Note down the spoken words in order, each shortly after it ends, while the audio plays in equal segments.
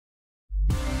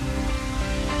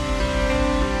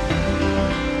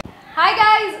Hi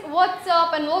guys, what's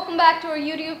up and welcome back to our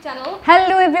YouTube channel.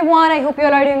 Hello everyone, I hope you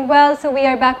all are doing well. So we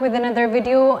are back with another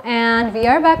video and we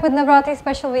are back with Navratri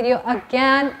special video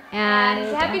again.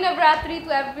 And happy Navratri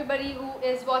to everybody who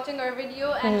is watching our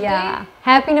video. And yeah,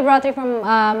 happy Navratri from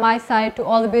my side to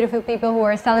all the beautiful people who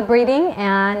are celebrating.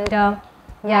 And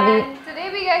today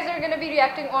we guys are going to be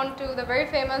reacting on to the very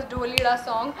famous Dholida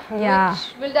song, which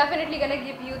will definitely going to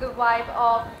give you the vibe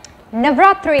of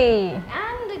Navratri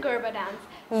and the Garba dance.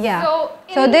 Yeah.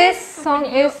 So this song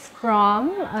is from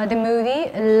the movie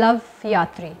Love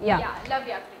Yatri. Yeah, Love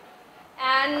Yatri.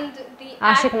 And the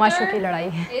Ashik Mashu ki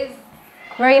ladai is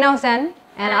Warina Hussain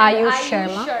and Aayush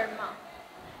Sharma.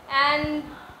 And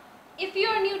if you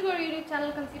are new to our YouTube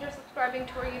channel, consider subscribing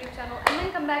to our YouTube channel and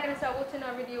then come back and start watching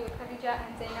our video with Khadija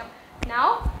and Zainab.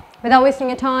 Now, without wasting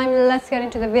your time, let's get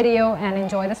into the video and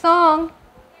enjoy the song.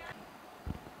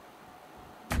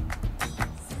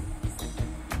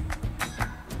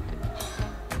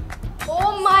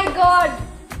 Oh my god!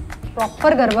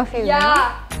 Proper Garba feel.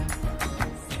 Yeah.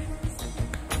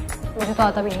 मुझे तो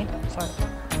आता भी नहीं. Sorry.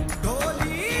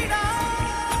 ढोलीड़ा,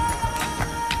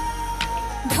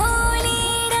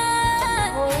 ढोलीड़ा,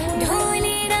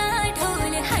 ढोलीड़ा,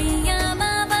 ढोल हैया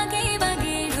माँ बगे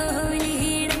बगे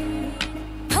ढोलीड़ा,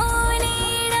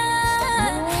 ढोलीड़ा,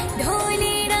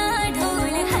 ढोलीड़ा,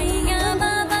 ढोल हैया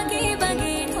माँ बगे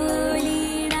बगे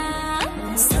ढोलीड़ा.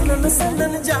 सनन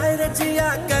सनन जाए रजिया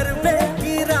करबे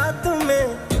की रात में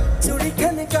चूड़ी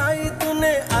खनकाई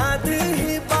तूने आधी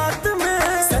ही बात में.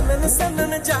 सनन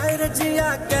सनन जाए रजिया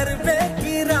करबे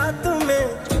की रात में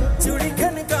चूड़ी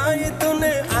खनकाई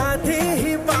तूने आधी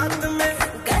ही बात में.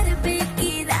 करबे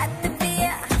की रात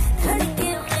पिया धड़के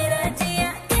मेरा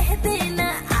जिया कह देना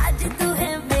आज तू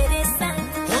है मेरे साथ.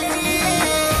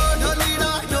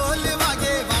 ढोलीड़ा ढोल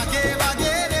वागे वागे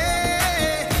वागे रे,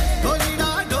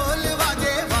 ढोलीड़ा ढोल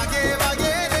वागे वागे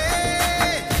वागे रे,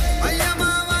 भैया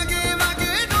माँ वागे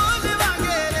वागे ढोल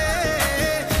वागे रे,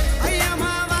 भैया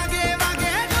माँ वागे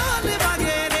वागे ढोल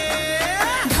वागे रे.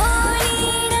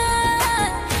 ढोलीड़ा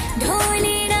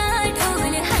ढोलीड़ा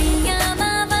ढोल हैया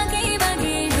माँ वागे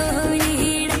वागे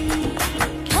ढोलीड़ा,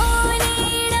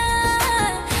 ढोलीड़ा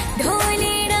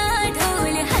ढोलीड़ा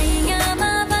ढोल हैया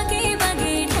माँ वागे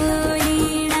वागे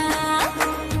ढोलीड़ा.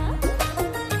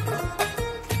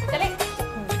 चले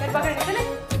गरबा करने चले.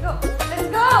 Go. Let's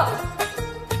go.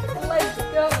 Let's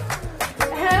go.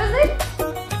 And I was like,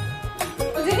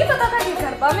 मुझे नहीं पता था कि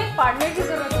गरबा में पार्टनर की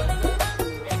जरूरत होती है.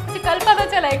 मुझे कल पता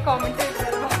चला एक कमेंट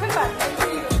गरबा में पार्टनर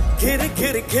की. घिर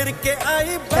घिर घिर के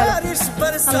आई बारिश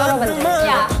बरसात माँ,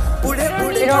 उड़े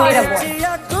उड़े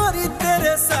जिया गोरी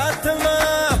तेरे साथ माँ.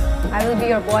 I will be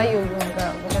your boy, you will be your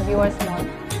girl because you are small.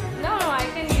 No, I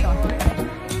can be sure.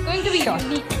 It's going to be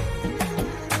unique.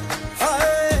 हाय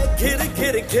घिर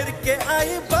घिर घिर के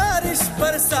आई बारिश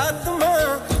बरसात माँ,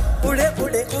 उड़े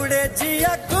उड़े उड़े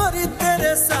जिया गोरी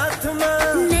तेरे साथ माँ.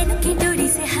 नैनों की डोरी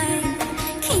से हाय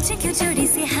खींचे क्यों चोरी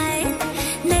से हाय,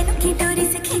 नैनों की डोरी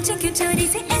से खींचे क्यों चोरी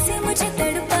से ऐसे मुझे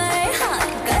तड़पाए. हाँ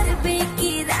गरबे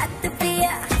की रात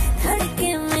पिया धड़के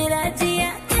मेरा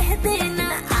जिया कह देना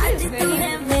आज तू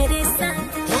है मेरे साथ.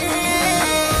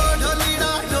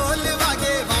 ढोलीड़ा ढोल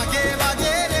वागे वागे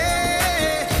वागे रे,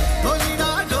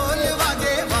 ढोलीड़ा ढोल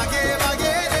वागे वागे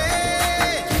वागे रे,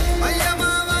 भैया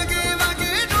माँ वागे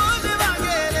वागे ढोल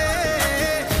वागे रे,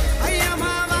 भैया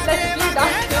माँ वागे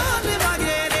वागे ढोल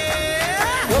वागे रे.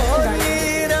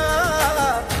 ढोलीड़ा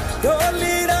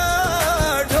ढोलीड़ा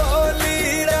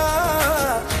ढोलीड़ा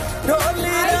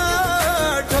ढोलीड़ा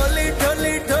ढोली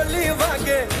ढोली ढोली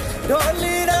वागे,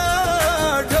 ढोलीड़ा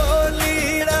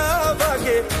ढोलीड़ा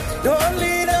वागे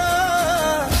ढोलीड़ा.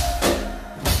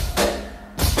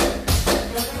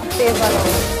 तेज वाला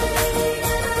हो.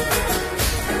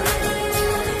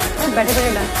 बैठे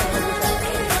बैठे डांस करो.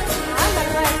 हाँ,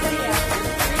 गरबा ऐसा ही है.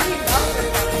 Really love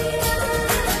garba.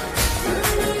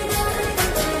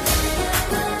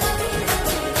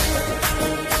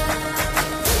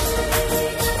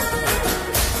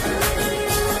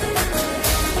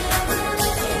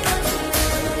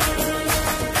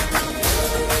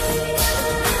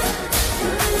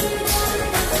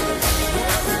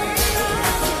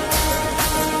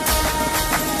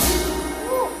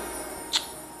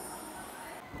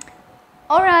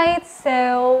 Alright,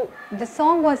 so the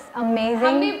song was amazing.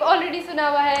 हमने already सुना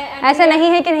हुआ है. and ऐसा नहीं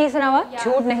है कि नहीं सुना हुआ. Yeah.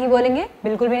 झूठ नहीं बोलेंगे,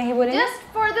 बिल्कुल भी नहीं बोलेंगे. Just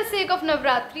for the sake of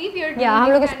Navratri, we are doing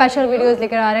हम लोग this special kind of videos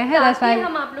लेकर आ रहे हैं. That's why ताकि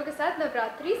हम आप लोग के साथ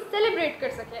नवरात्रि सेलिब्रेट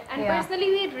कर सके. And Yeah. personally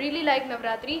we really like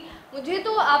Navratri. मुझे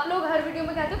तो आप लोग हर वीडियो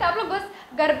में कहते हो कि आप लोग बस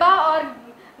गरबा और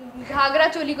घाघरा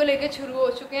चोली को लेके शुरू हो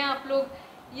चुके हैं. आप लोग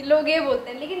ये लोग ये बोलते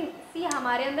हैं, लेकिन सी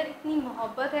हमारे अंदर इतनी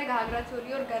मोहब्बत है घाघरा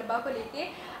चोली और गरबा को लेके,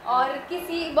 और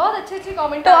किसी बहुत अच्छे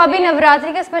कमेंट। तो अभी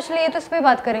नवरात्रि का स्पेशल ये तो इस पे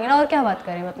बात करेंगे ना, और क्या बात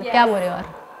करें, मतलब क्या बोल रहे हो, और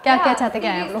क्या क्या चाहते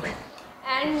क्या है आप लोग?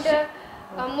 एंड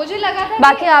मुझे लगा था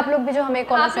बाकी आप लोग भी जो हमें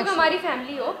आप लोग हमारी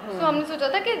फैमिली हो, तो हमने सोचा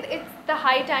था कि it's the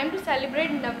high time to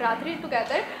celebrate Navratri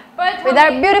together with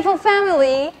our beautiful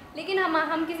family. लेकिन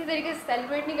हम किसी तरीके से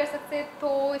सेलिब्रेट नहीं कर सकते,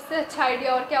 तो इससे अच्छा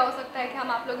आइडिया और क्या हो सकता है कि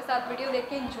हम आप लोगों के साथ वीडियो देख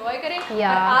के एंजॉय करें, और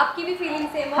आपकी भी फीलिंग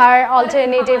सेम हो, हर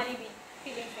ऑल्टरनेटिव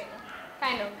फीलिंग सेम हो,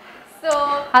 kind of. So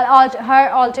her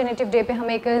alternative day पे हम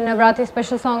एक नवरात्रि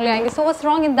स्पेशल सॉन्ग ले आएंगे, so what's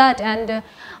wrong in that? And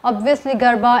obviously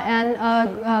garba and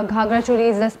ghagra choli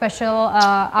is a special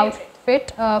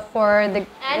outfit for the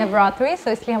Navratri,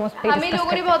 so इसलिए हम उस पे हमें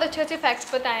लोगों ने बहुत अच्छे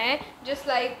फैक्ट्स बताए हैं, just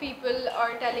like people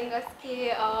are telling us कि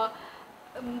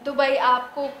दुबई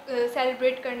आपको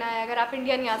सेलिब्रेट करना है, अगर आप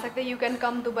इंडिया नहीं आ सकते यू कैन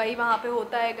कम दुबई, वहाँ पे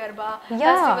होता है गरबा,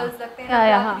 फेस्टिवल्स लगते हैं,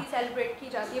 नवरात्रि सेलिब्रेट की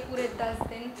जाती है पूरे 10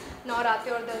 दिन,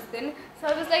 नवरात्रि और 10 दिन। सो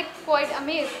I was like quite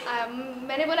amazed.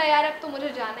 मैंने बोला यार अब तो मुझे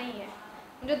जाना ही है,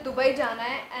 मुझे दुबई जाना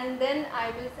है, and then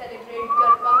I will celebrate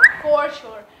garba for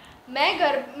sure.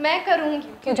 मैं करूँगी।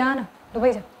 क्यों जाना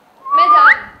दुबई जा? मैं जा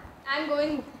रही हूँ, I am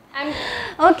going.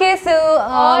 Okay so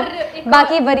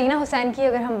बाकी वरीना हुसैन की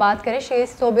अगर हम बात करें, she is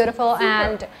so beautiful,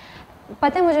 and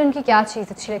पता है मुझे उनकी क्या चीज़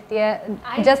अच्छी लगती है,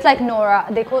 जस्ट लाइक नोरा।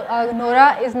 देखो Nora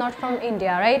is not from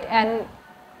India right, and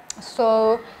so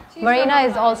Warina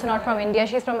is also not from India.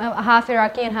 She's from half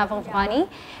Iraqi and half Afghani.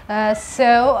 So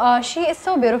she is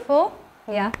so beautiful.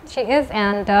 Yeah, she is,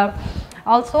 and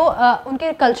also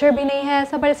उनके culture भी नहीं है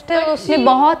ऐसा, but still उसने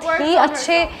बहुत ही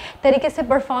अच्छे तरीके से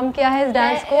परफॉर्म किया है इस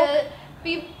डांस को।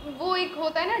 वो एक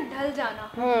होता है ना ढल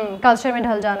जाना, कल्चर में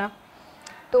ढल जाना,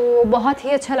 तो बहुत ही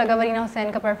अच्छा लगा वरीना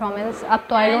हुसैन का परफॉर्मेंस। अब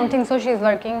तो I don't think so she is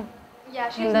working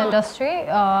in the industry.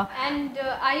 And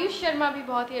Ayush Sharma भी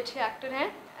बहुत ही अच्छे एक्टर हैं,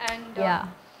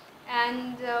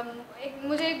 एंड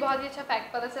मुझे एक बहुत ही अच्छा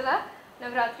फैक्ट पता चला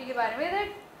नवरात्रि के बारे में, दैट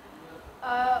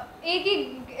एक ही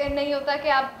नहीं होता कि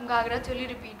आप घाघरा चोली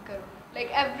रिपीट करो,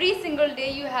 like every single day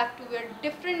you have to where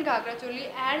different ghagra choli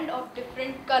end of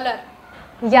different colour.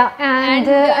 Yeah, and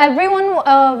everyone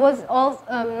was all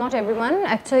not everyone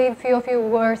actually, few of you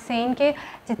were saying कि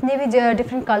जितने भी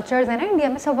different cultures हैं ना इंडिया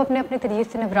में, सब अपने अपने तरीके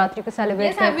से नवरात्रि को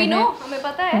सेलिब्रेट करते हैं। हमें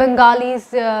पता है बंगालीज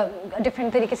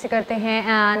डिफरेंट तरीके से करते हैं,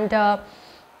 एंड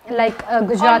लाइक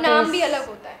गुजराती नाम भी अलग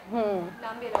होता है,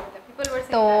 नाम भी अलग होता है। People were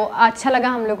saying तो अच्छा लगा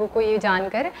हम लोगों को ये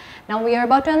जानकर। Now we are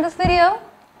about to end this video.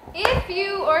 If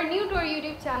you are new to our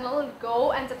YouTube channel, go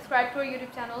and subscribe to our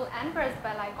YouTube channel and press the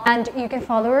bell icon. And you can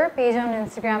follow our page on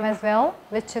Instagram as well,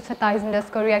 which is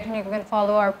fattahis_reaction. You can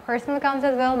follow our personal accounts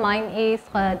as well. Mine is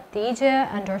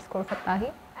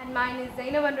Khadija_Fattahi. And mine is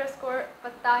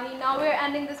Zainab_Fattahi. Now we are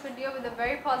ending this video with a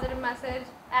very positive message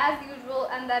as usual,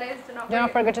 and that is do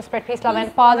not forget to spread peace, love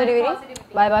and positivity.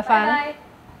 Bye bye fam.